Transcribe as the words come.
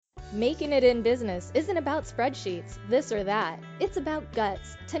Making it in business isn't about spreadsheets, this or that. It's about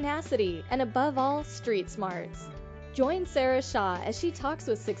guts, tenacity, and above all, street smarts. Join Sarah Shaw as she talks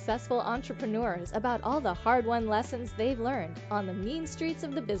with successful entrepreneurs about all the hard-won lessons they've learned on the mean streets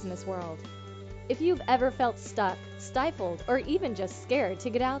of the business world. If you've ever felt stuck, stifled, or even just scared to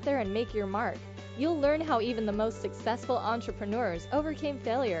get out there and make your mark, you'll learn how even the most successful entrepreneurs overcame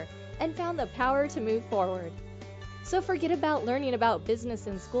failure and found the power to move forward. So forget about learning about business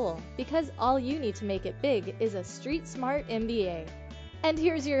in school, because all you need to make it big is a Street Smart MBA. And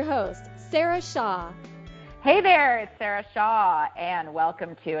here's your host, Sarah Shaw. Hey there, it's Sarah Shaw, and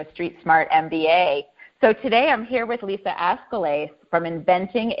welcome to a Street Smart MBA. So today I'm here with Lisa Askelace from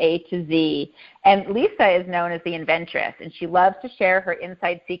Inventing A to Z. And Lisa is known as the inventress, and she loves to share her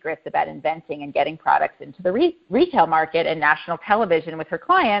inside secrets about inventing and getting products into the retail market and national television with her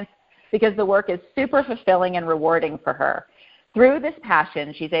clients, because the work is super fulfilling and rewarding for her. Through this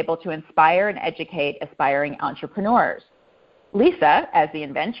passion, she's able to inspire and educate aspiring entrepreneurs. Lisa, as the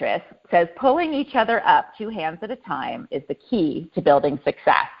inventress, says pulling each other up 2 hands at a time is the key to building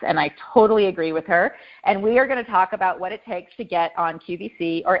success. And I totally agree with her. And we are going to talk about what it takes to get on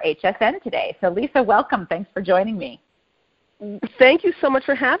QVC or HSN today. So Lisa, welcome. Thanks for joining me. Thank you so much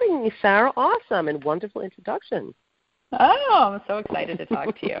for having me, Sarah. Awesome and wonderful introduction. Oh, I'm so excited to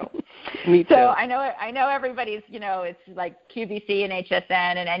talk to you. Me too. So I know everybody's, it's like QVC and HSN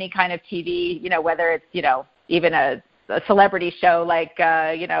and any kind of TV, whether it's, even a celebrity show like,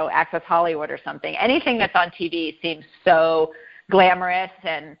 Access Hollywood or something. Anything that's on TV seems so glamorous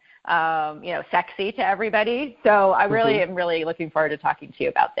and, sexy to everybody. So I really am really looking forward to talking to you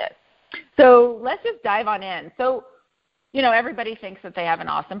about this. So let's just dive on in. So, everybody thinks that they have an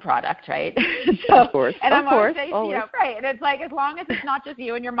awesome product, right? Of course. And of course. Right. And it's like, as long as it's not just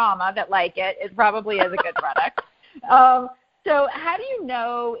you and your mama that like it, it probably is a good product. So how do you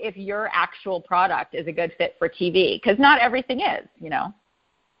know if your actual product is a good fit for TV? Because not everything is,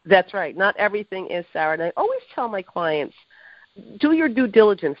 That's right. Not everything is, Sarah. And I always tell my clients, do your due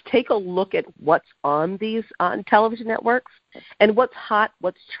diligence. Take a look at what's on these television networks and what's hot,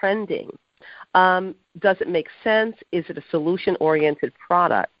 what's trending. Does it make sense? Is it a solution-oriented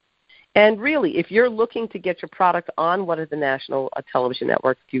product? And really, if you're looking to get your product on one of the national television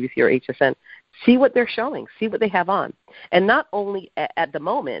networks, QVC or HSN, see what they're showing, see what they have on. And not only at the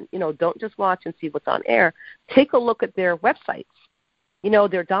moment, don't just watch and see what's on air. Take a look at their websites,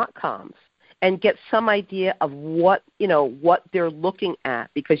 their .coms, and get some idea of what they're looking at,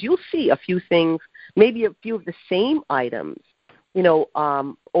 because you'll see a few things, maybe a few of the same items,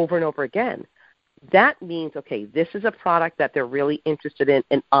 over and over again. That means, okay, this is a product that they're really interested in,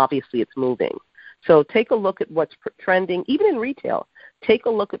 and obviously it's moving. So take a look at what's trending, even in retail. Take a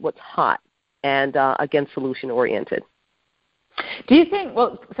look at what's hot and, again, solution-oriented. Do you think,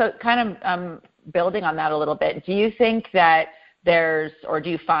 so kind of building on that a little bit, do you think that there's, or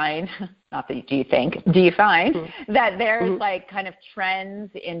do you find, not that do you think, do you find that there's like kind of trends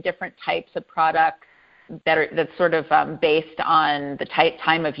in different types of products that's sort of based on the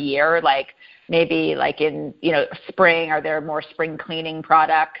time of year, like maybe like in, spring, are there more spring cleaning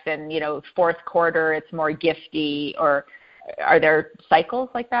products, and, fourth quarter it's more gifty, or are there cycles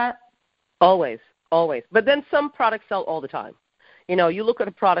like that? Always. But then some products sell all the time. You look at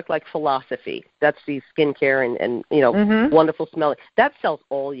a product like Philosophy, that's the skincare and wonderful smelling. That sells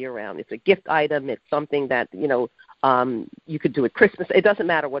all year round. It's a gift item. It's something that, you could do at Christmas. It doesn't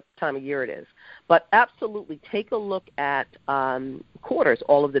matter what time of year it is. But absolutely take a look at quarters,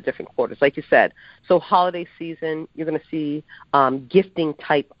 all of the different quarters, like you said. So holiday season, you're going to see gifting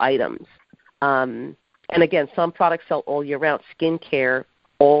type items. And again, some products sell all year round. Skincare,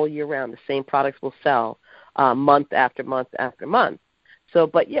 all year round. The same products will sell month after month after month. So,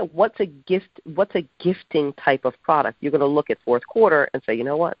 but yeah, what's a gifting type of product? You're going to look at fourth quarter and say, you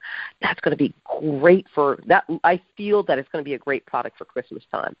know what, that's going to be great for that. I feel that it's going to be a great product for Christmas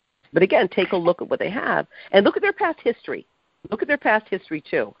time. But again, take a look at what they have and look at their past history. Look at their past history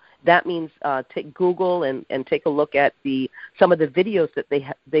too. That means take Google and take a look at some of the videos that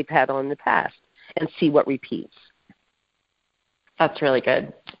they've had on in the past and see what repeats. That's really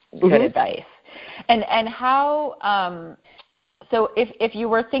good. Good advice. And how? So if you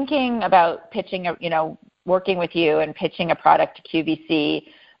were thinking about pitching, working with you and pitching a product to QVC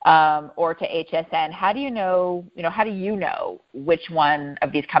or to HSN, how do you know which one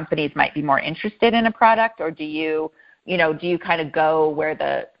of these companies might be more interested in a product, or do you kind of go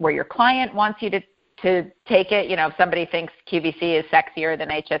where your client wants you to take it? If somebody thinks QVC is sexier than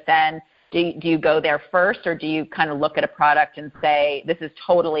HSN, do you go there first, or do you kind of look at a product and say, this is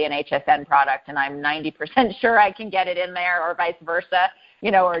totally an HSN product and I'm 90% sure I can get it in there, or vice versa?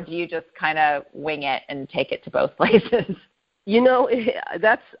 or do you just kind of wing it and take it to both places?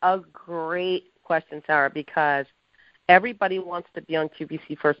 That's a great question, Sarah, because everybody wants to be on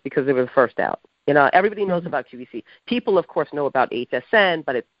QVC first because they were the first out. Everybody knows about QVC. People, of course, know about HSN,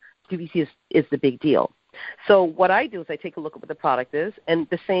 but QVC is the big deal. So what I do is I take a look at what the product is, and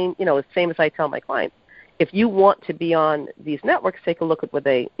the same as I tell my clients. If you want to be on these networks, take a look at what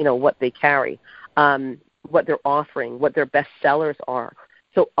they carry, what they're offering, what their best sellers are.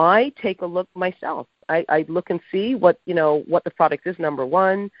 So I take a look myself. I look and see what the product is, number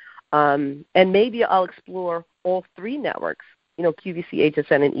one, and maybe I'll explore all three networks, QVC,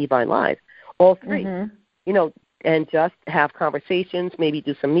 HSN, and eVine Live, all three, and just have conversations, maybe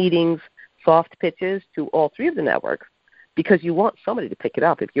do some meetings, soft pitches to all three of the networks, because you want somebody to pick it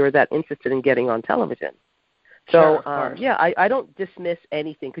up if you're that interested in getting on television. So, I don't dismiss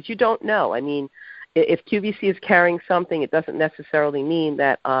anything because you don't know. I mean, if QVC is carrying something, it doesn't necessarily mean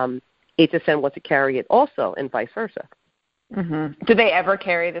that HSN wants to carry it also, and vice versa. Mm-hmm. Do they ever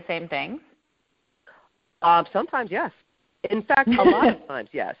carry the same things? Sometimes, yes. In fact, a lot of times,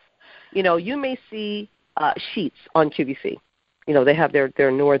 yes. You may see sheets on QVC. They have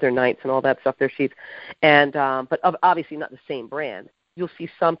their Northern Nights and all that stuff, their sheets, and but obviously not the same brand. You'll see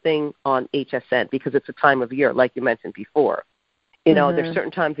something on HSN because it's a time of year, like you mentioned before. There's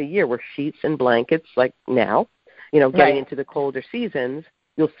certain times of year where sheets and blankets, like now, getting into the colder seasons,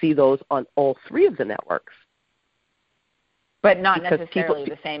 you'll see those on all three of the networks. But not necessarily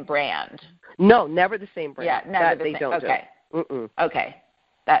the same brand. No, never the same brand. Yeah, never the same. Don't okay. Do. Okay.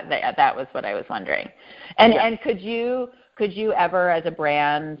 That was what I was wondering. And could you ever, as a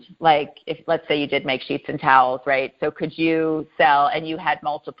brand, like if let's say you did make sheets and towels, right? So could you sell, and you had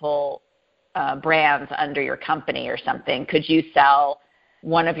multiple brands under your company or something, could you sell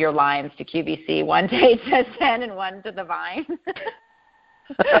one of your lines to QVC, one to HSN, and one to the Vine?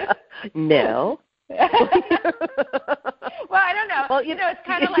 No. Well, I don't know. Well, it's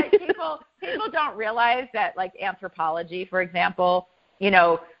kind of like people don't realize that, like Anthropologie, for example,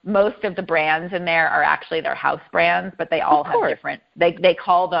 most of the brands in there are actually their house brands, but they all have different. They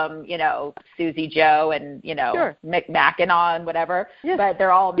call them, Susie Joe and McMackinac and whatever, but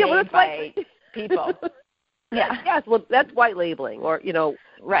they're all made by people. Yeah. Yes. Well, that's white labeling, or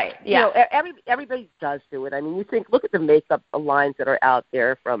right. Yeah. Everybody does do it. I mean, look at the makeup lines that are out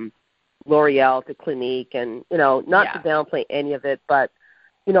there from L'Oreal to Clinique, and not to downplay any of it, but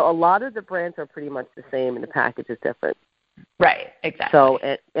a lot of the brands are pretty much the same, and the package is different. Right. Exactly. So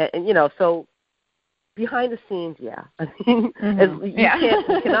and so behind the scenes, I mean,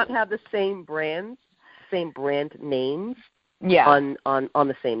 you cannot have the same brands, same brand names, on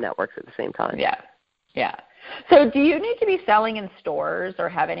the same networks at the same time. Yeah. Yeah. So do you need to be selling in stores or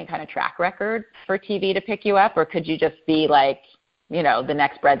have any kind of track record for TV to pick you up, or could you just be like, the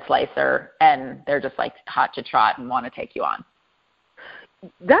next bread slicer and they're just like hot to trot and want to take you on?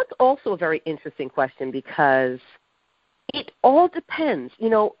 That's also a very interesting question because it all depends.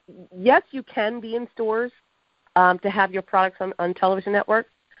 Yes, you can be in stores to have your products on television networks,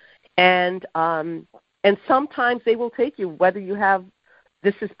 and sometimes they will take you whether you have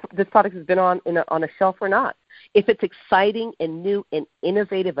this product has been on a shelf or not. If it's exciting and new and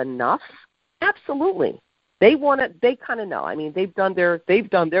innovative enough, absolutely. They want it. They kind of know. I mean, they've done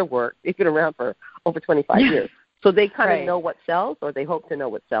their work. They've been around for over 25 years, so they kind of know what sells, or they hope to know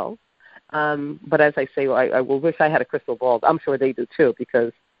what sells. But as I say, I will wish I had a crystal ball. I'm sure they do too,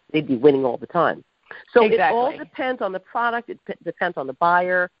 because they'd be winning all the time. So It all depends on the product. It depends on the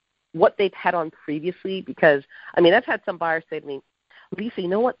buyer, what they've had on previously. Because I mean, I've had some buyers say to me, "Lisa, you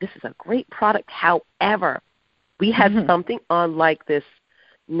know what? This is a great product. However, we had something on like this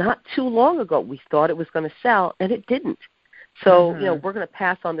not too long ago. We thought it was going to sell, and it didn't. So we're going to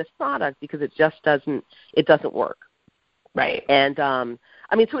pass on this product because it just doesn't work." Right. And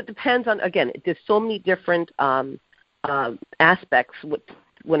I mean, so it depends on, again, there's so many different aspects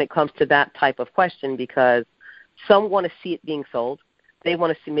when it comes to that type of question, because some want to see it being sold.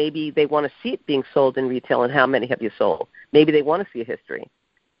 Maybe they want to see it being sold in retail, and how many have you sold? Maybe they want to see a history.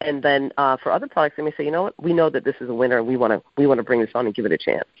 And then for other products, they may say, you know what, we know that this is a winner, and we want to bring this on and give it a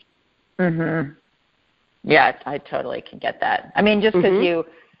chance. Mhm. Yeah, I totally can get that. I mean, just because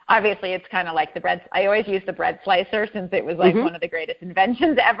obviously it's kind of like the bread. I always use the bread slicer since it was like one of the greatest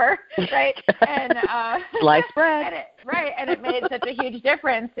inventions ever, right? And slice bread. And it made such a huge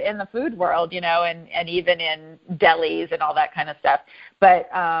difference in the food world, and even in delis and all that kind of stuff. But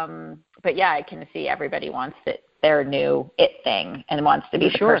yeah, I can see everybody wants their new it thing and wants to be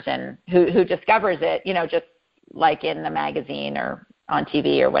the person who discovers it, just like in the magazine or on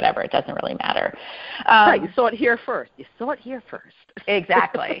TV or whatever. It doesn't really matter. Right. You saw it here first.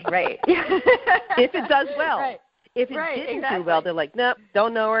 Exactly. Right. If it does well. Right. If it didn't do well, they're like, nope,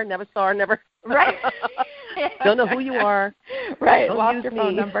 don't know her, never saw her, never. Right. Don't know who you are. Right. Don't Lost use your me.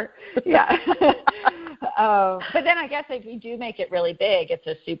 phone number. Yeah. But then I guess if we do make it really big,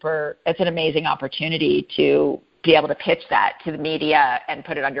 it's an amazing opportunity to be able to pitch that to the media and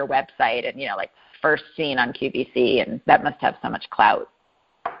put it on your website and, like first seen on QVC, and that must have so much clout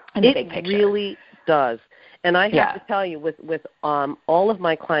in the big picture. It really does. And I have to tell you, with all of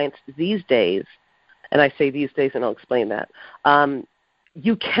my clients these days, and I say these days and I'll explain that,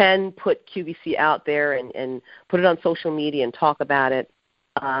 you can put QVC out there and put it on social media and talk about it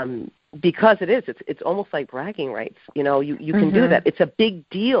because it's almost like bragging rights. You can do that. It's a big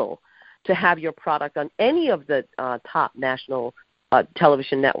deal to have your product on any of the top national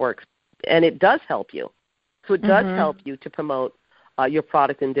television networks, and it does help you. So it does help you to promote your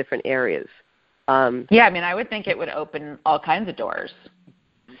product in different areas. I would think it would open all kinds of doors,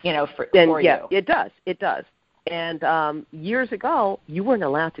 for you. It does. And years ago, you weren't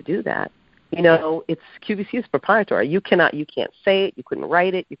allowed to do that. It's QVC's proprietary. You can't say it. You couldn't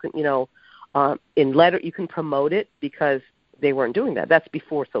write it. You couldn't, in letter, you can promote it because they weren't doing that. That's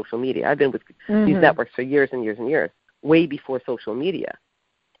before social media. I've been with these networks for years and years and years, way before social media.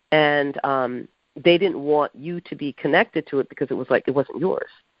 And they didn't want you to be connected to it because it was like it wasn't yours.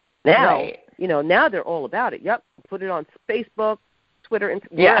 Now, now they're all about it. Yep, put it on Facebook, Twitter, and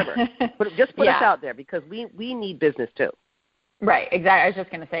wherever. Just put us out there because we need business too. Right, exactly. I was just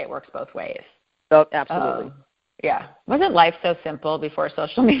going to say it works both ways. Oh, absolutely. Wasn't life so simple before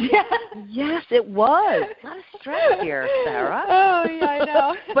social media? Yes, it was. A lot of stress here, Sarah. Oh, yeah, I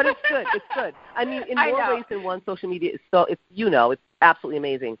know. But it's good. It's good. I mean, in more ways than one, social media is it's absolutely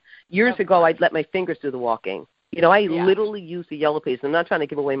amazing. Years ago, I'd let my fingers do the walking. I literally used the Yellow Pages. I'm not trying to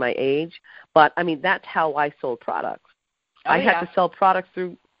give away my age, but, that's how I sold products. I had to sell products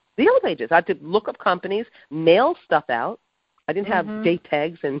through the Yellow Pages. I had to look up companies, mail stuff out. I didn't have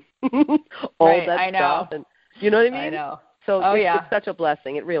JPEGs and all that stuff. And, you know what I mean? I know. So it's such a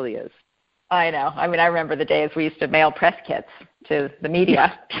blessing. It really is. I know. I remember the days we used to mail press kits to the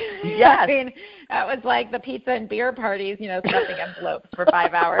media. Yes. That was like the pizza and beer parties, stuffing envelopes for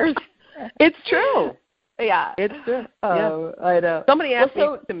 5 hours. It's true. Yeah. It's true. Oh, yeah. I know. Somebody asked me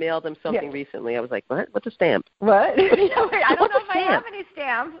to mail them something recently. I was like, what? What's a stamp? What? I don't know if I have any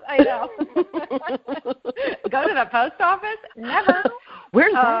stamps. I know. Go to the post office? Never.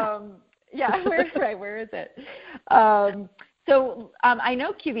 Where's that? Yeah, where is it? So I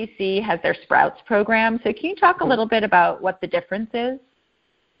know QVC has their Sprouts program. So can you talk a little bit about what the difference is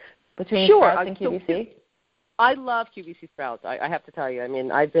between Sprouts and QVC? I love QVC Sprouts. I have to tell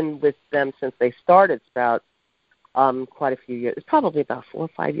you. I've been with them since they started Sprouts quite a few years. It's probably about 4 or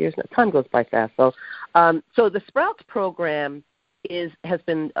 5 years now. Time goes by fast. So the Sprouts program has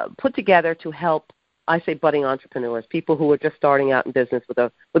been put together to help, I say, budding entrepreneurs, people who are just starting out in business with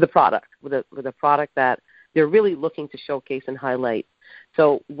a product that they're really looking to showcase and highlight.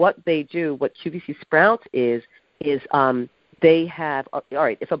 So what they do, what QVC Sprouts is they have, all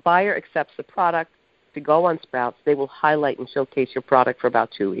right, if a buyer accepts the product to go on Sprouts, they will highlight and showcase your product for about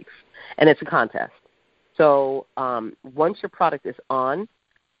 2 weeks. And it's a contest. So once your product is on,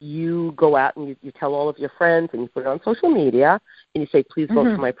 you go out and you tell all of your friends and you put it on social media and you say, please vote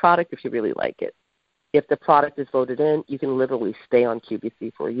for my product if you really like it. If the product is voted in, you can literally stay on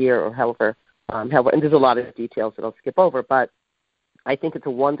QVC for a year or however. And there's a lot of details that I'll skip over, but I think it's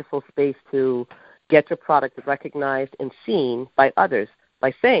a wonderful space to get your product recognized and seen by others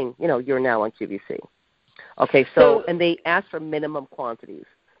by saying, you're now on QVC. Okay, so and they ask for minimum quantities.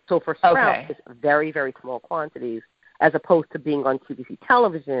 So for Sprouts, it's very, very small quantities, as opposed to being on QVC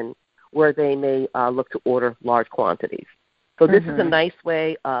television, where they may look to order large quantities. So this is a nice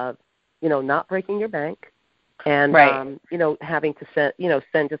way of, not breaking your bank, and having to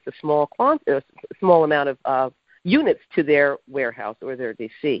send just a small amount of units to their warehouse or their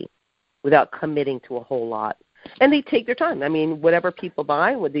DC, without committing to a whole lot. And they take their time. Whatever people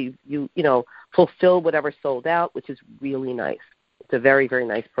buy, you fulfill whatever sold out, which is really nice. It's a very, very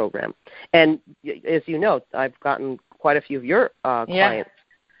nice program. And as you know, I've gotten quite a few of your clients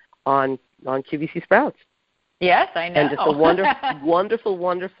on QVC Sprouts. Yes, I know. And just a wonderful,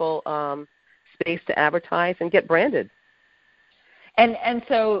 wonderful space to advertise and get branded. And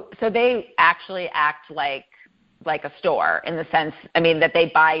so they actually act like a store in the sense, that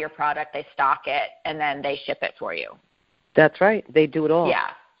they buy your product, they stock it, and then they ship it for you. That's right. They do it all. Yeah.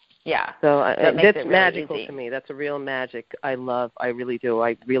 So that's really magical easy to me. That's a real magic I really do.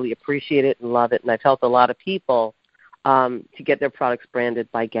 I really appreciate it and love it. And I've helped a lot of people to get their products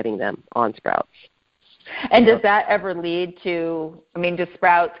branded by getting them on Sprouts. And does that ever lead to, does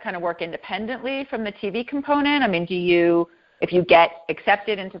Sprouts kind of work independently from the TV component? If you get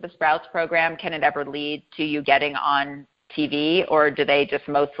accepted into the Sprouts program, can it ever lead to you getting on TV, or do they just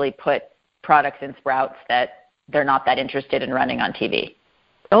mostly put products in Sprouts that they're not that interested in running on TV?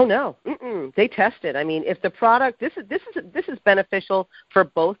 Oh no, they test it. If the product, this is beneficial for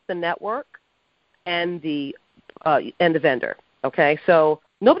both the network and the vendor. Okay, so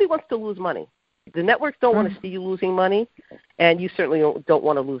nobody wants to lose money. The networks don't want to see you losing money, and you certainly don't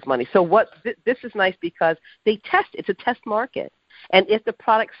want to lose money. So this is nice because they test. It's a test market. And if the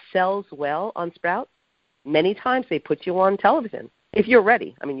product sells well on Sprouts, many times they put you on television. If you're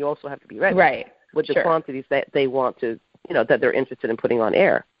ready. You also have to be ready. Right. With the quantities that they want to, that they're interested in putting on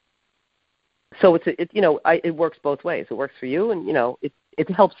air. So it works both ways. It works for you, and, it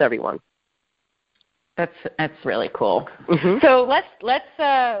helps everyone. That's really cool. Mm-hmm. So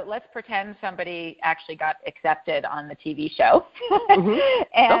let's pretend somebody actually got accepted on the TV show, and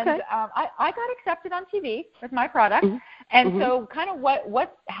okay. I got accepted on TV with my product. Mm-hmm. And so, kind of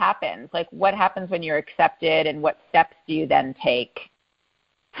what happens? Like, what happens when you're accepted, and what steps do you then take?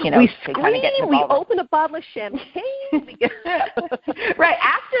 We to kind of get scream. We open a bottle of champagne. Right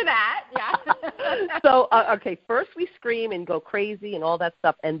after that, yeah. So okay, first we scream and go crazy and all that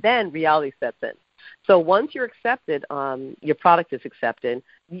stuff, and then reality sets in. So once you're accepted, your product is accepted,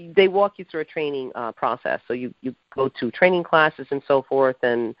 they walk you through a training process. So you go to training classes and so forth,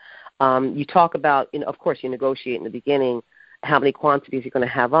 and you talk about, of course, you negotiate in the beginning how many quantities you're going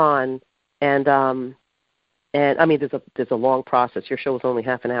to have on, and there's a long process. Your show is only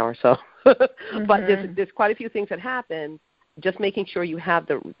half an hour, so but there's quite a few things that happen. Just making sure you have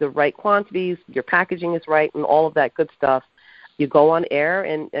the right quantities, your packaging is right, and all of that good stuff. You go on air,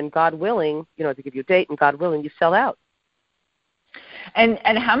 and God willing, to give you a date, and God willing, you sell out. And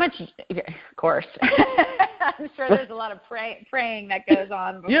how much? Of course, I'm sure there's a lot of praying that goes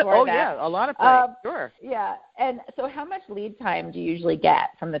on before that. Yeah, a lot of praying. Sure. Yeah, and so how much lead time do you usually get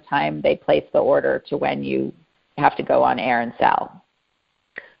from the time they place the order to when you have to go on air and sell?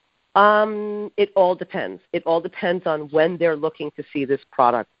 It all depends. It all depends on when they're looking to see this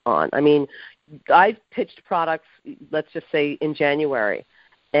product on. I've pitched products, let's just say in January,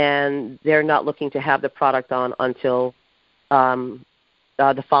 and they're not looking to have the product on until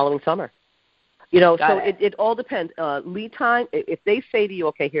the following summer. It all depends. Lead time, if they say to you,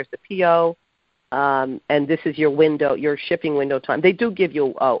 okay, here's the PO, and this is your shipping window time. They do give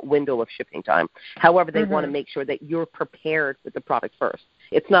you a window of shipping time. However, they want to make sure that you're prepared with the product first.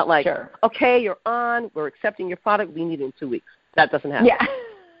 It's not like, okay, you're on, we're accepting your product, we need it in 2 weeks. That doesn't happen. Yeah.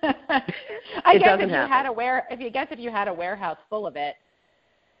 I guess if you had a warehouse full of it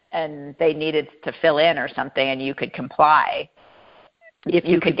and they needed to fill in or something and you could comply, if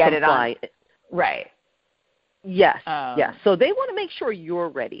you could get comply. It on. Right. Yes, yes. So they want to make sure you're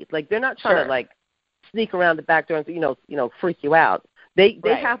ready. Like, they're not trying to sneak around the back door and freak you out. They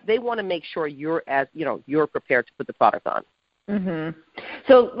want to make sure you're you're prepared to put the product on. Mhm.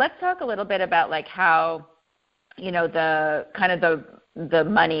 So let's talk a little bit about how the kind of the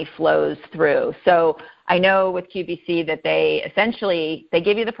money flows through. So I know with QVC that they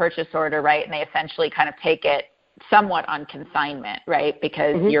give you the purchase order, right, and they essentially kind of take it somewhat on consignment, right,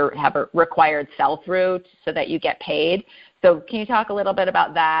 because you have a required sell-through so that you get paid. So can you talk a little bit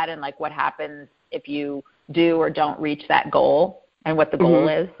about that and what happens if you do or don't reach that goal and what the goal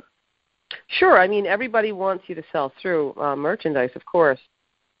is? Sure. Everybody wants you to sell through merchandise, of course.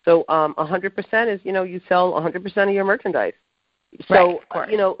 So 100% is, you sell 100% of your merchandise. So,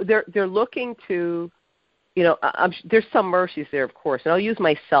 they're looking to, there's some mercies there, of course. And I'll use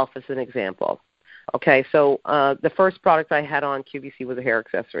myself as an example. Okay, so the first product I had on QVC was a hair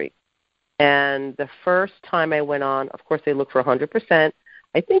accessory. And the first time I went on, of course, they look for 100%.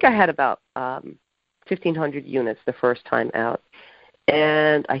 I think I had about 1,500 units the first time out.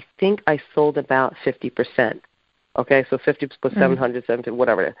 And I think I sold about 50%. Okay, so 50 plus 700, 70,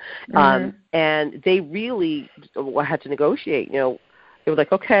 whatever. And they really had to negotiate. They were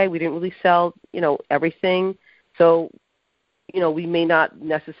like, okay, we didn't really sell, everything. So, we may not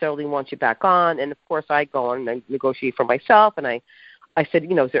necessarily want you back on. And, of course, I go on and I negotiate for myself. And I said,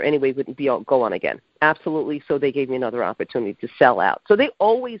 is there any way we can go on again? Absolutely. So they gave me another opportunity to sell out. So they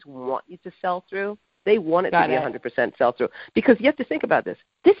always want you to sell through. They want it to be 100% sell through. Because you have to think about this.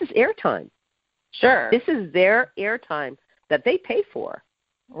 This is airtime. Sure. This is their airtime that they pay for.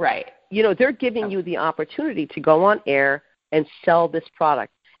 Right. They're giving you the opportunity to go on air and sell this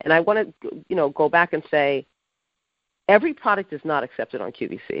product. And I want to, go back and say, every product is not accepted on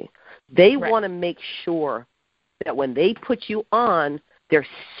QVC. They want to make sure that when they put you on, they're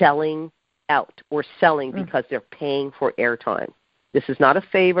selling out or selling because they're paying for airtime. This is not a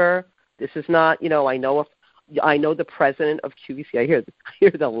favor. This is not, I know the president of QVC. I hear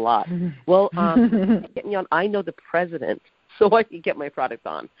it a lot. Well, get me on. I know the president, so I can get my product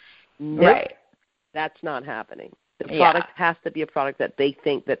on. Nope, right. That's not happening. The product has to be a product that they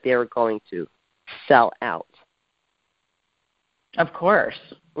think that they're going to sell out. Of course.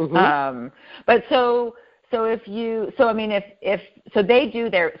 But so they do so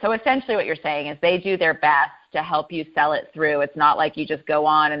essentially what you're saying is they do their best to help you sell it through. It's not like you just go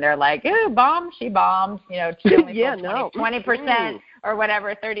on and they're like, ooh, she bombed, she only sold 20% or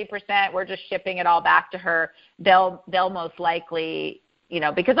whatever, 30%. We're just shipping it all back to her. They'll most likely,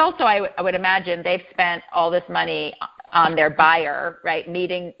 because also I would imagine they've spent all this money on their buyer, right?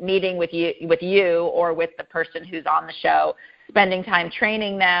 Meeting with you or with the person who's on the show, spending time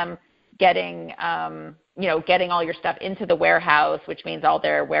training them, getting all your stuff into the warehouse, which means all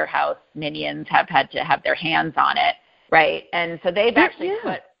their warehouse minions have had to have their hands on it, right? And so they've actually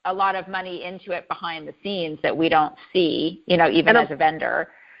put a lot of money into it behind the scenes that we don't see, even as a vendor.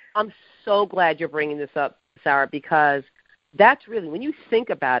 I'm so glad you're bringing this up, Sarah, because that's really, when you think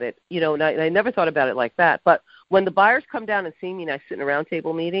about it, and I never thought about it like that, but when the buyers come down and see me and I sit in a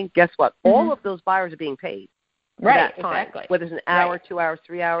roundtable meeting, guess what? All of those buyers are being paid. Right, that time, exactly. whether it's an hour, 2 hours,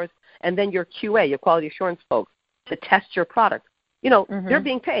 3 hours, and then your QA, your quality assurance folks, to test your product. They're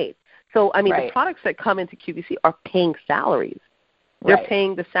being paid. So, the products that come into QVC are paying salaries. They're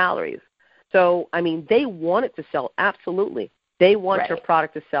paying the salaries. So, they want it to sell, absolutely. They want your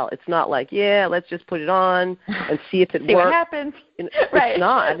product to sell. It's not like, let's just put it on and see if it works. See what happens. It's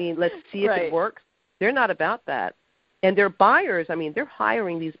not. Let's see if it works. They're not about that. And their buyers, they're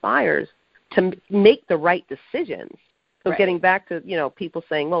hiring these buyers to make the right decisions. So getting back to, people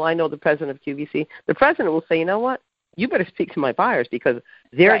saying, well, I know the president of QVC. The president will say, you know what? You better speak to my buyers because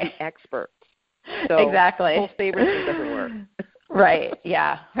they're the experts. So exactly. Full favoritism doesn't work. Right.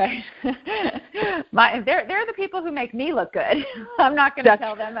 Yeah. Right. They're the people who make me look good. I'm not going to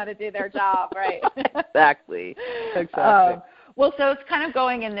tell them how to do their job. Right. Exactly. Well, so it's kind of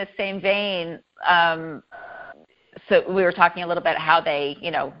going in this same vein. So we were talking a little bit how they,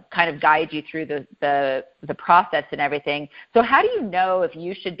 kind of guide you through the process and everything. So how do you know if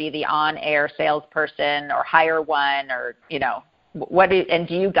you should be the on-air salesperson or hire one or, and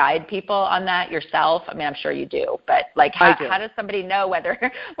do you guide people on that yourself? I'm sure you do, but how does somebody know whether,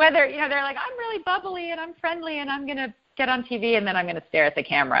 they're like, I'm really bubbly and I'm friendly and I'm going to get on TV and then I'm going to stare at the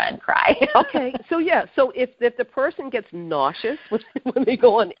camera and cry. Okay. So if the person gets nauseous when they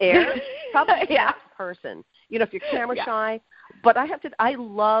go on air, probably that person. If you're camera shy, but I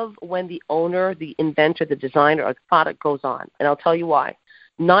love when the owner, the inventor, the designer of the product goes on, and I'll tell you why.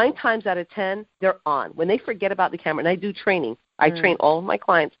 9 times out of 10, they're on. When they forget about the camera, and I do training, I train all of my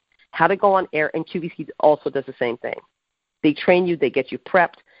clients how to go on air, and QVC also does the same thing. They train you, they get you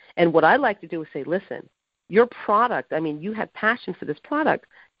prepped, and what I like to do is say, listen, your product, you had passion for this product.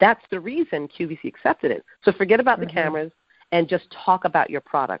 That's the reason QVC accepted it. So forget about the cameras and just talk about your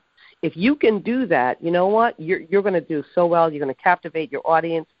product. If you can do that, you know what? You're going to do so well. You're going to captivate your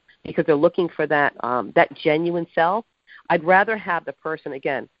audience because they're looking for that genuine sell. I'd rather have the person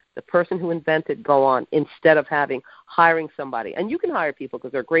who invented go on instead of hiring somebody. And you can hire people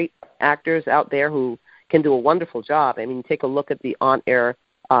because there are great actors out there who can do a wonderful job. Take a look at the on-air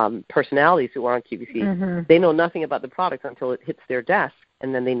personalities who are on QVC. They know nothing about the product until it hits their desk,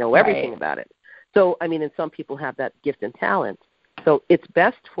 and then they know everything about it. So, and some people have that gift and talent. So it's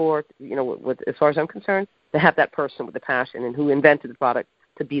best for, as far as I'm concerned, to have that person with the passion and who invented the product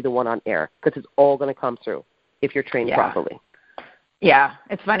to be the one on air because it's all going to come through if you're trained properly. Yeah,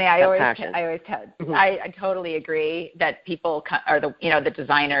 it's funny. I totally agree that people are the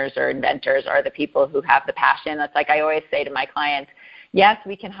designers or inventors are the people who have the passion. That's like I always say to my clients, yes,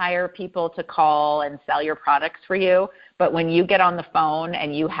 we can hire people to call and sell your products for you, but when you get on the phone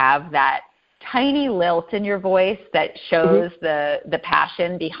and you have that tiny lilt in your voice that shows the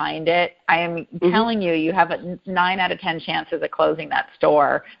passion behind it, I am telling you, you have a 9 out of 10 chances of closing that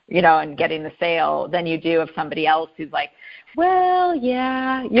store, and getting the sale than you do of somebody else who's like, well,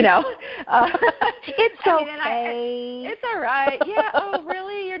 yeah, it's okay. It's all right. Yeah. Oh,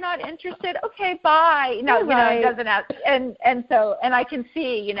 really? You're not interested? Okay, bye. No, it doesn't have. And I can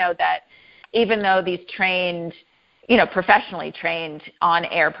see, that even though these trained, professionally trained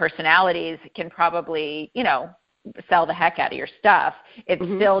on-air personalities can probably, sell the heck out of your stuff, it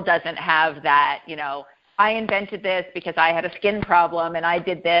still doesn't have that, I invented this because I had a skin problem and I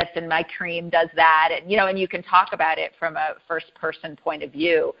did this and my cream does that. And, and you can talk about it from a first person point of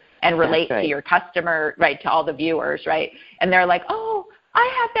view and relate to your customer, right, to all the viewers, right? And they're like, oh, I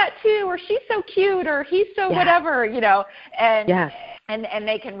have that too, or she's so cute, or he's so whatever, and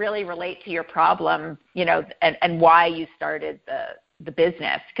they can really relate to your problem, and why you started the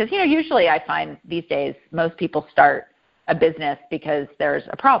business. Because, usually I find these days most people start a business because there's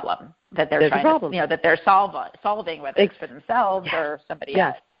a problem that they're that they're solving, whether it's for themselves or somebody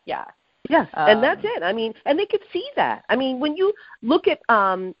else. Yeah. Yes, and that's it. I mean, and they could see that. I mean, when you look at,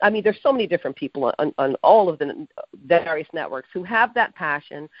 there's so many different people on all of the various networks who have that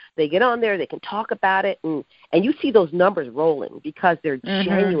passion. They get on there, they can talk about it, and you see those numbers rolling because they're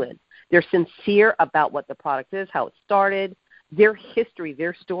genuine. They're sincere about what the product is, how it started, their history,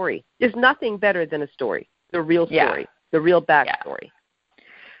 their story. There's nothing better than a story, the real story, the real backstory.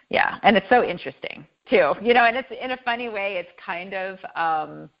 Yeah, and it's so interesting, too. And it's in a funny way, it's kind of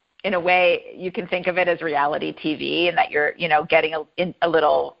in a way, you can think of it as reality TV, and that you're, getting a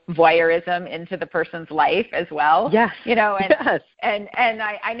little voyeurism into the person's life as well. Yes. And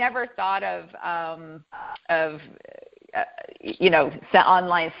I never thought of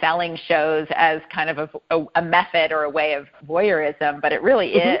online selling shows as kind of a method or a way of voyeurism, but it really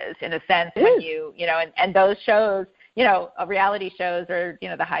is in a sense when and those shows, reality shows are,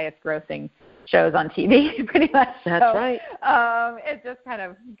 the highest grossing shows on TV, pretty much. That's right. It just kind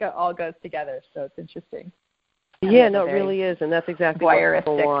of all goes together, so it's interesting. Yeah, no, it really is, and that's exactly what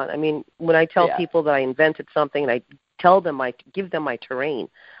people want. I mean, when I tell people that I invented something, and I tell them, I give them my terrain,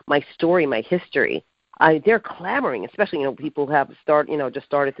 my story, my history, they're clamoring, especially, people who have just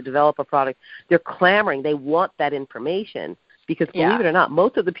started to develop a product. They're clamoring. They want that information because, believe it or not,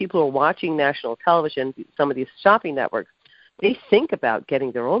 most of the people who are watching national television, some of these shopping networks, they think about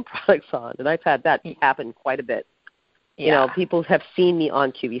getting their own products on, and I've had that happen quite a bit. People have seen me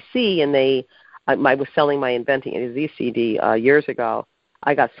on QVC, and I was selling my Inventing A to Z CD years ago.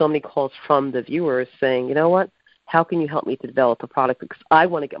 I got so many calls from the viewers saying, you know what, how can you help me to develop a product, because I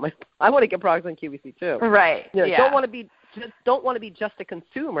want to get products on QVC too. Right. Don't want to be just a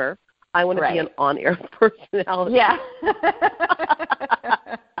consumer. I want to be an on-air personality. Yeah.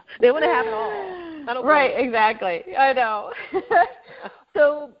 They want to have it all. Right, exactly. I know.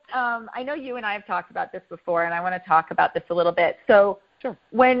 So I know you and I have talked about this before, and I want to talk about this a little bit. So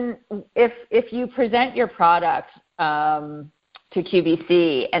if you present your product to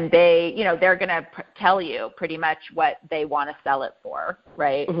QVC, and they're going to tell you pretty much what they want to sell it for,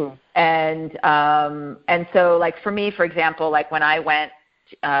 right? And so, like, for me, for example, like when I went,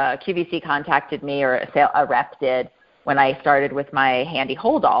 QVC contacted me, or a rep did, when I started with my Handy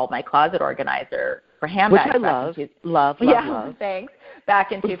Hold All, my closet organizer for handbags. Which I love. Thanks.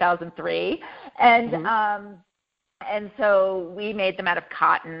 Back in 2003. And so we made them out of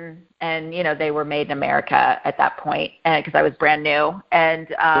cotton, and, they were made in America at that point, because I was brand new. And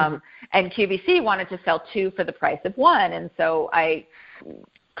QVC wanted to sell two for the price of one. And so I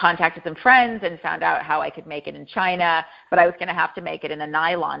contacted some friends and found out how I could make it in China, but I was going to have to make it in a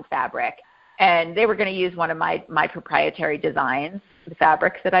nylon fabric. And they were going to use one of my proprietary designs, the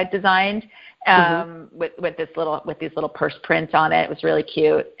fabrics that I designed, with these little purse prints on it. It was really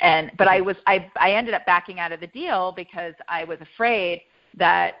cute. But I ended up backing out of the deal because I was afraid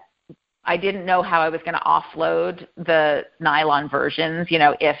that I didn't know how I was going to offload the nylon versions,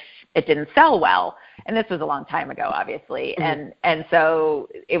 if it didn't sell well. And this was a long time ago, obviously. And so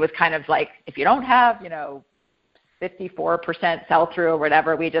it was kind of like, if you don't have, 54% sell-through or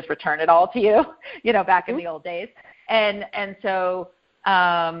whatever, we just return it all to you, back in the old days. And so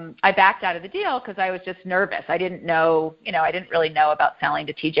I backed out of the deal because I was just nervous. I didn't know, I didn't really know about selling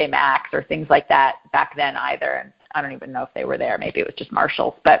to TJ Maxx or things like that back then either. And I don't even know if they were there. Maybe it was just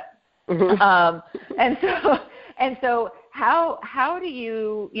Marshalls. But and so how do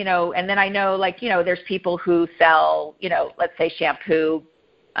you, and then I know, like, there's people who sell, let's say shampoo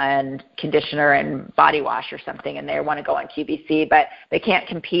and conditioner and body wash or something, and they want to go on QVC, but they can't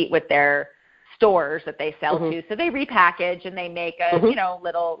compete with their stores that they sell to, so they repackage and they make a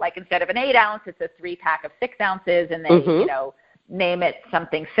little, like, instead of an 8-ounce, it's a 3-pack of 6 ounces, and they name it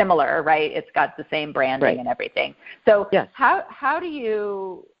something similar, right? It's got the same branding and everything. So how do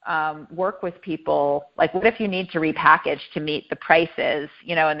you work with people? Like, what if you need to repackage to meet the prices,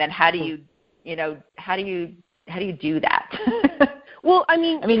 and then how do you do that? Well, I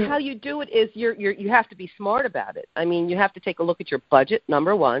mean, how you do it is you have to be smart about it. I mean, you have to take a look at your budget,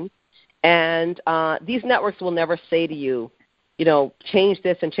 number one, and these networks will never say to you, change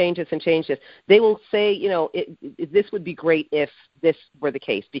this and change this and change this. They will say, this would be great if this were the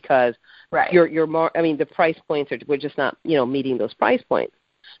case because the price points we're just not, meeting those price points.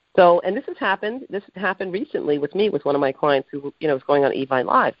 So, and this has happened recently with me, with one of my clients who, was going on Evine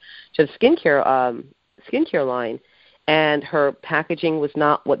Live. She had a skincare line, and her packaging was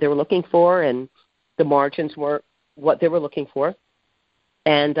not what they were looking for, and the margins weren't what they were looking for.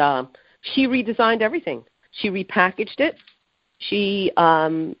 And she redesigned everything. She repackaged it. She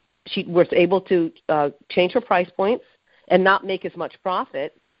was able to change her price points and not make as much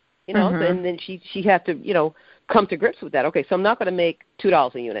profit, and then she had to, come to grips with that. Okay, so I'm not going to make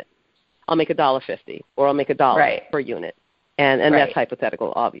 $2 a unit. I'll make $1.50, or I'll make $1 per unit. And that's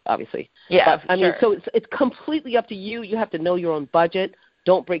hypothetical, obviously. Yeah, but, I mean, so it's completely up to you. You have to know your own budget.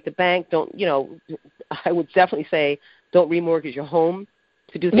 Don't break the bank. I would definitely say don't remortgage your home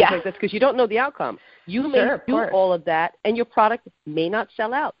to do things like this because you don't know the outcome. You may do all of that, and your product may not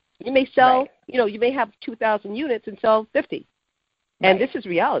sell out. You may sell, you may have 2,000 units and sell 50. And this is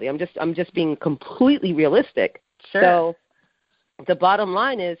reality. I'm just being completely realistic. Sure. So the bottom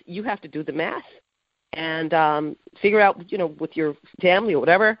line is you have to do the math and figure out, with your family or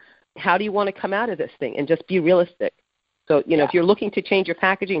whatever, how do you want to come out of this thing, and just be realistic. So, if you're looking to change your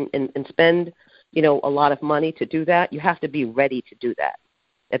packaging and spend, a lot of money to do that, you have to be ready to do that.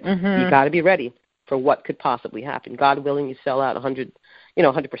 You got to be ready for what could possibly happen. God willing, you sell out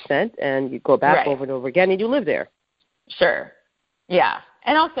 100%, and you go back over and over again, and you live there. Sure. Yeah.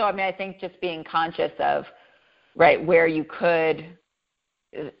 And also, I think just being conscious of, where you could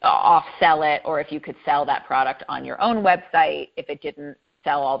off-sell it, or if you could sell that product on your own website if it didn't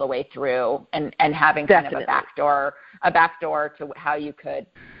sell all the way through, and having kind of a backdoor to how you could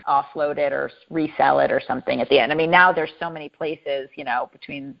offload it or resell it or something at the end. Now there's so many places,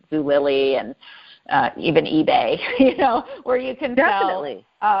 between Zulily and even eBay, where you can sell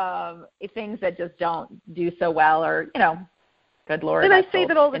things that just don't do so well, or, good Lord. And I say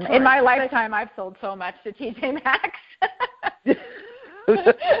that all the time. In my lifetime, I've sold so much to TJ Maxx.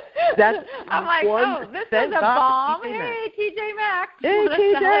 I'm like, this is a bomb. Hey, TJ Maxx. Hey,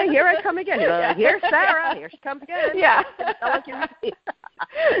 TJ, here I come again. Here's Sarah. Here she comes again. Yeah.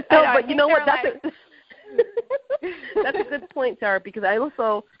 But you know what? That's a good point, Sarah, because I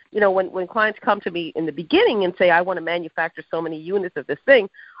also, when clients come to me in the beginning and say, I want to manufacture so many units of this thing,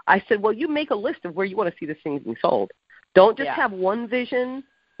 I said, well, you make a list of where you want to see this thing being sold. Don't just have one vision,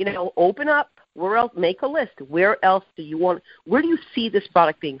 open up. Where else? Make a list. Where else do you see this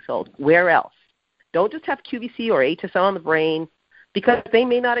product being sold? Where else? Don't just have QVC or HSL on the brain, because they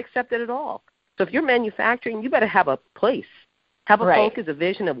may not accept it at all. So if you're manufacturing, you better have a place. Have a focus, a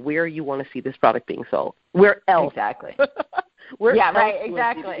vision of where you want to see this product being sold. Where else? Exactly.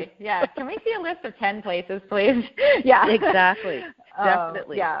 Exactly. Yeah. Can we see a list of 10 places, please? Yeah. Exactly.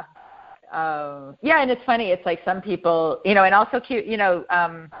 Definitely. And it's funny. It's like some people, and also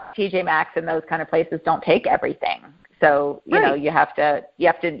TJ Maxx and those kind of places don't take everything. So you have to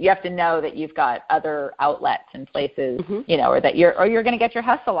know that you've got other outlets and places, or that you're going to get your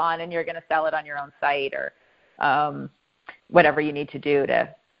hustle on, and you're going to sell it on your own site, or whatever you need to do to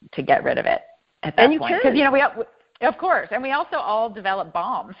get rid of it at that point. Because we of course, and we also all develop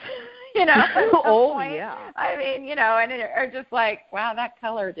bombs. Yeah. And are just like, wow, that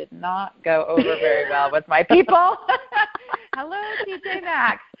color did not go over very well with my people. Hello, TJ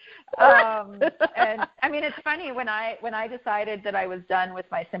Maxx. And it's funny, when I decided that I was done with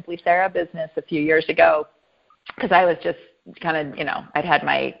my Simply Sarah business a few years ago, because I was just kind of, I'd had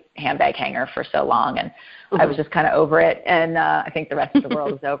my handbag hanger for so long, and I was just kind of over it, and I think the rest of the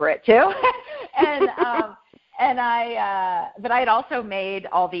world was over it too. But I had also made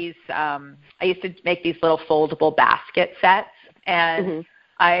all these, I used to make these little foldable basket sets, and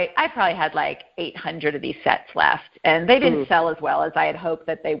I probably had like 800 of these sets left, and they didn't sell as well as I had hoped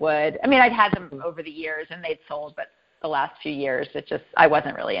that they would. I'd had them over the years, and they'd sold, but the last few years, I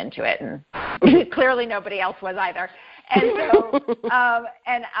wasn't really into it, and clearly nobody else was either. And so,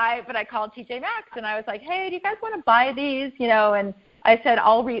 but I called TJ Maxx, and I was like, hey, do you guys want to buy these? And I said,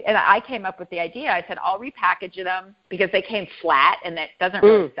 and I came up with the idea. I said, I'll repackage them, because they came flat, and that doesn't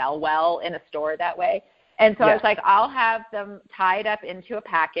really sell well in a store that way. And so I was like, I'll have them tied up into a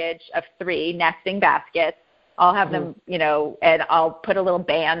package of 3 nesting baskets. I'll have them, and I'll put a little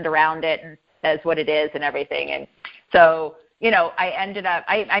band around it and says what it is and everything. And so, I ended up,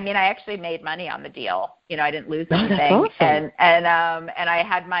 I actually made money on the deal. I didn't lose anything. Awesome. And I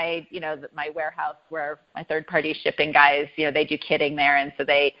had my, my warehouse where my third-party shipping guys, they do kitting there. And so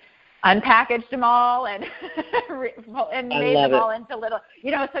they unpackaged them all and made them all into little,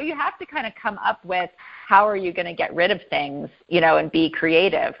 so you have to kind of come up with how are you going to get rid of things, and be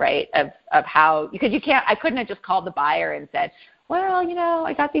creative, right, of how, because I couldn't have just called the buyer and said, well,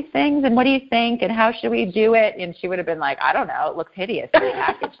 I got these things, and what do you think, and how should we do it? And she would have been like, I don't know, it looks hideous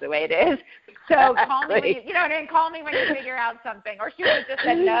packaged the way it is. So call me when call me when you figure out something. Or she would have just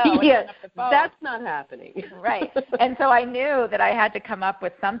said no. Yes, that's not happening. Right. And so I knew that I had to come up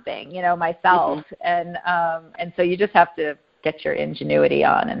with something, myself. And so you just have to get your ingenuity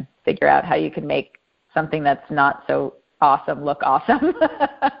on and figure out how you can make something that's not so awesome look awesome.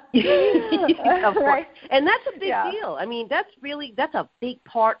 Of course. Right? And that's a big deal. I mean, that's a big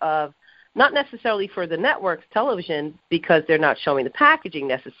part of, not necessarily for the networks, television, because they're not showing the packaging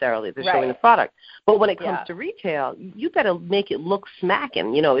necessarily. They're showing the product. But when it comes to retail, you better make it look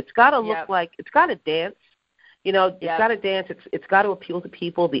smacking. It's got to look like, it's got to dance. It's got to dance. It's got to appeal to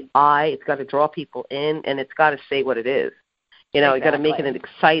people, the eye. It's got to draw people in, and it's got to say what it is. You got to make it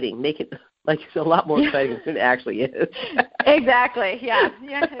exciting. Make it like it's a lot more exciting than it actually is. Exactly. Yeah.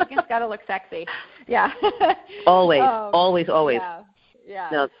 It's got to look sexy. Yeah. Always. Yeah.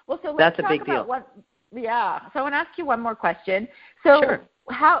 No, well, so that's a big deal. So I want to ask you one more question. So sure.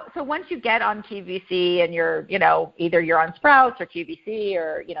 So once you get on QVC and you're, either you're on Sprouts or QVC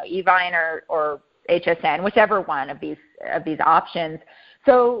or, Evine or HSN, whichever one of these options.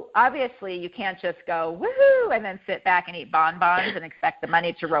 So obviously you can't just go woohoo and then sit back and eat bonbons and expect the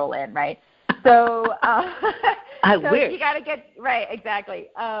money to roll in, right? So, I wish. You got to get right, exactly.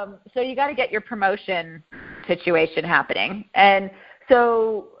 So you got to get your promotion situation happening, and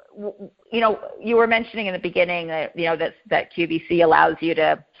so you were mentioning in the beginning that that QVC allows you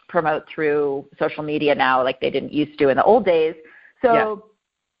to promote through social media now, like they didn't used to in the old days. So.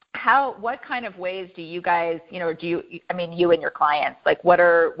 What kind of ways do you guys, you and your clients, like what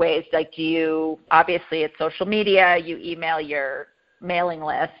are ways, like obviously it's social media, you email your mailing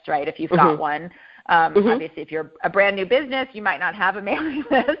list, right, if you've got one. Obviously if you're a brand new business, you might not have a mailing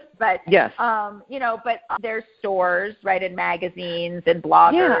list, but, yes. But there's stores, right, and magazines and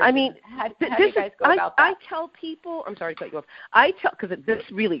bloggers. Yeah, I mean, how do you guys go about that? I tell people, I'm sorry to cut you off, because this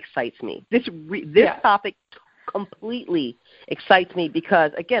really excites me. This topic completely excites me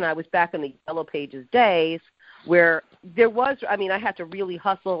because, again, I was back in the Yellow Pages days where I had to really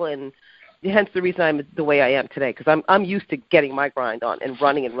hustle, and hence the reason I'm the way I am today, because I'm used to getting my grind on and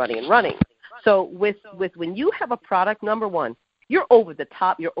running. So with when you have a product, number one, you're over the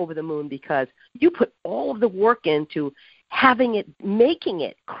top, you're over the moon because you put all of the work into having it, making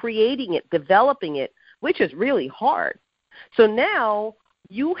it, creating it, developing it, which is really hard. So now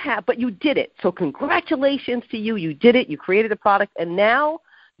but you did it. So congratulations to you. You did it. You created a product. And now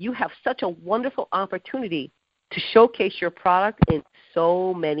you have such a wonderful opportunity to showcase your product in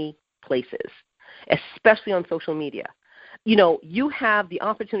so many places, especially on social media. You have the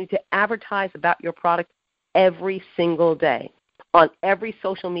opportunity to advertise about your product every single day on every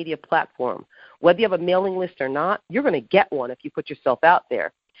social media platform. Whether you have a mailing list or not, you're going to get one if you put yourself out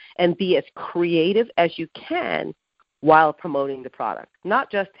there and be as creative as you can while promoting the product. Not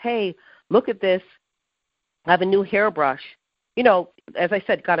just, hey, look at this, I have a new hairbrush. As I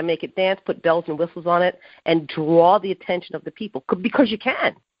said, got to make it dance, put bells and whistles on it, and draw the attention of the people, because you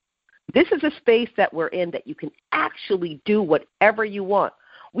can. This is a space that we're in that you can actually do whatever you want.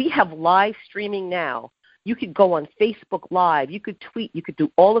 We have live streaming now. You could go on Facebook Live, you could tweet, you could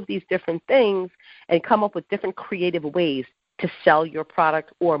do all of these different things and come up with different creative ways to sell your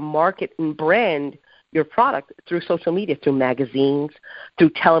product or market and brand your product through social media, through magazines, through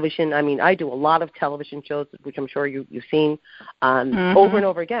television. I mean, I do a lot of television shows, which I'm sure you've seen over and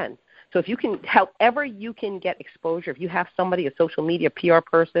over again. So if you can, however you can get exposure, if you have somebody, a social media PR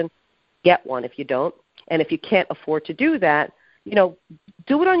person, get one if you don't. And if you can't afford to do that, do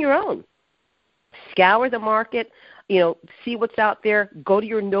it on your own. Scour the market, see what's out there. Go to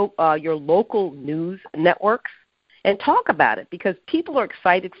your local news networks and talk about it, because people are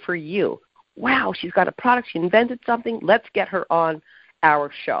excited for you. Wow, she's got a product, she invented something, let's get her on our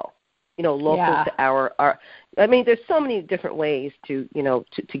show, local to our I mean, there's so many different ways to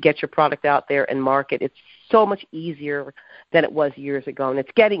get your product out there and market. It's so much easier than it was years ago, and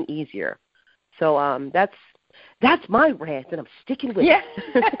it's getting easier. So that's my rant, and I'm sticking with it.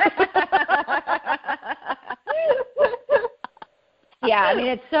 Yeah, I mean,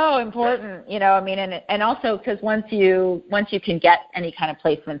 it's so important, and also because once you can get any kind of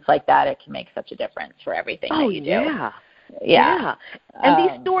placements like that, it can make such a difference for everything that you do. Yeah. And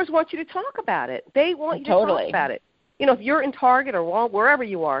these stores want you to talk about it. They want you to talk about it. If you're in Target or wherever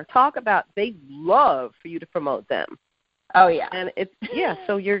you are, they'd love for you to promote them. Oh yeah. And it's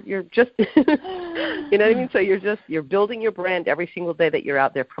so you're just you know what I mean? So you're building your brand every single day that you're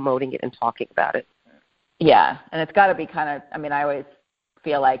out there promoting it and talking about it. Yeah. And it's got to be I always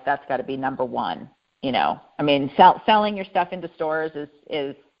feel like that's got to be number one, you know. I mean, selling your stuff into stores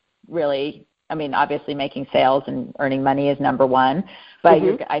is really, obviously making sales and earning money is number one. But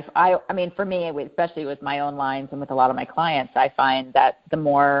for me, especially with my own lines and with a lot of my clients, I find that the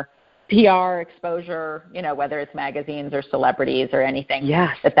more PR exposure, you know, whether it's magazines or celebrities or anything,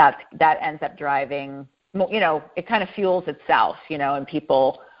 that ends up driving, you know, it kind of fuels itself, you know, and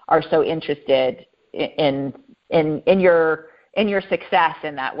people are so interested in your success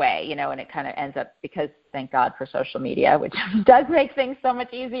in that way, you know, and it kind of ends up, because thank God for social media, which does make things so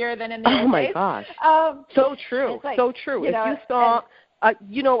much easier than in the old days. Oh my gosh. So true. Like, so true. If you saw,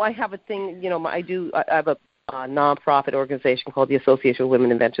 you know, I have a thing, you know, I have a nonprofit organization called the Association of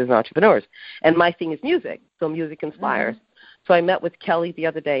Women Inventors and Entrepreneurs. And my thing is music. So music inspires. Mm-hmm. So I met with Kelly the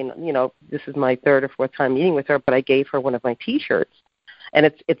other day, and, you know, this is my third or fourth time meeting with her, but I gave her one of my T-shirts. And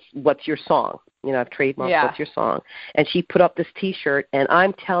it's What's Your Song? You know, I've trademarked What's Your Song? And she put up this T-shirt, and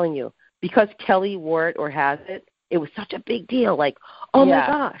I'm telling you, because Kelly wore it or has it, it was such a big deal. Like, oh, my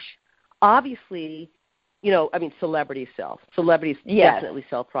gosh. Obviously, you know, I mean, celebrities sell. Celebrities definitely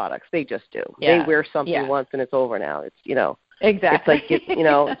sell products. They just do. Yeah. They wear something once, and it's over now. It's, you know. Exactly. It's like, you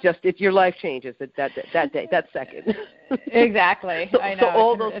know, your life changes that day, that second. Exactly. I know. So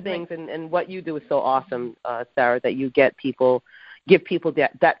all those things, and what you do is so awesome, Sarah, that you give people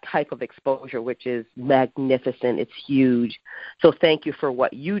that type of exposure, which is magnificent. It's huge. So thank you for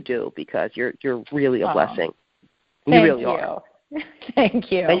what you do, because you're really a blessing. You really are.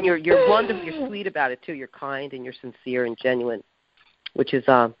 Thank you. And you're wonderful. You're sweet about it too. You're kind and you're sincere and genuine, which is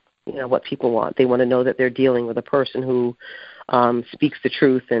you know, what people want. They want to know that they're dealing with a person who speaks the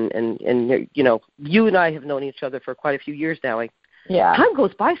truth. And you know, you and I have known each other for quite a few years now. Time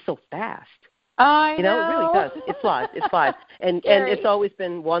goes by so fast. I know. You know, it really does. It flies. And it's always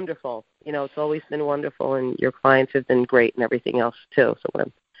been wonderful. You know, it's always been wonderful, and your clients have been great and everything else too.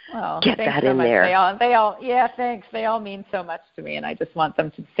 So get that in there. Thanks. They all mean so much to me, and I just want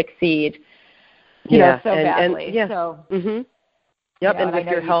them to succeed. You know, so badly. So. Mhm. Yep, and with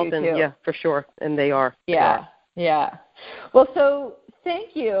your help, and for sure, and they are. Yeah. Well, so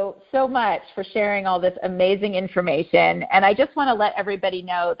thank you so much for sharing all this amazing information. And I just want to let everybody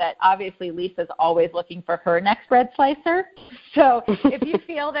know that obviously Lisa's always looking for her next bread slicer. So if you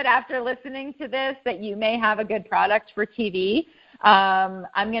feel that after listening to this that you may have a good product for TV,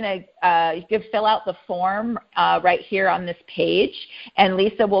 I'm going to fill out the form right here on this page, and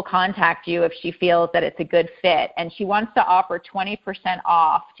Lisa will contact you if she feels that it's a good fit. And she wants to offer 20%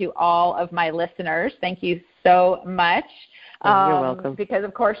 off to all of my listeners. Thank you so much. You're welcome. Because,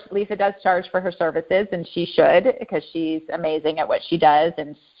 of course, Lisa does charge for her services, and she should, because she's amazing at what she does,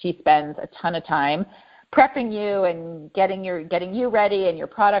 and she spends a ton of time prepping you and getting you ready and your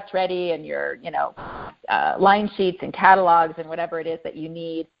product ready and your, you know, line sheets and catalogs and whatever it is that you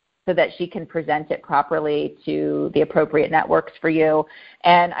need, so that she can present it properly to the appropriate networks for you.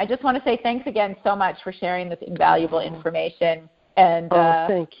 And I just want to say thanks again so much for sharing this invaluable information. And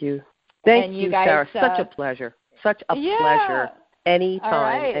thank you. Thank you, guys, Sarah. Such a pleasure. Such a pleasure.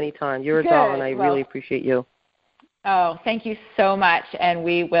 Anytime. You're a doll, and I really appreciate you. Oh, thank you so much, and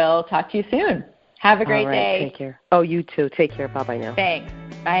we will talk to you soon. Have a great day. Take care. Oh, you too. Take care. Bye-bye now. Thanks.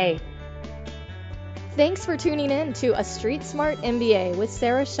 Bye. Thanks for tuning in to A Street Smart MBA with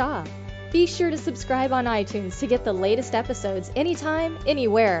Sarah Shaw. Be sure to subscribe on iTunes to get the latest episodes anytime,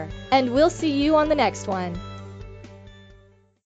 anywhere. And we'll see you on the next one.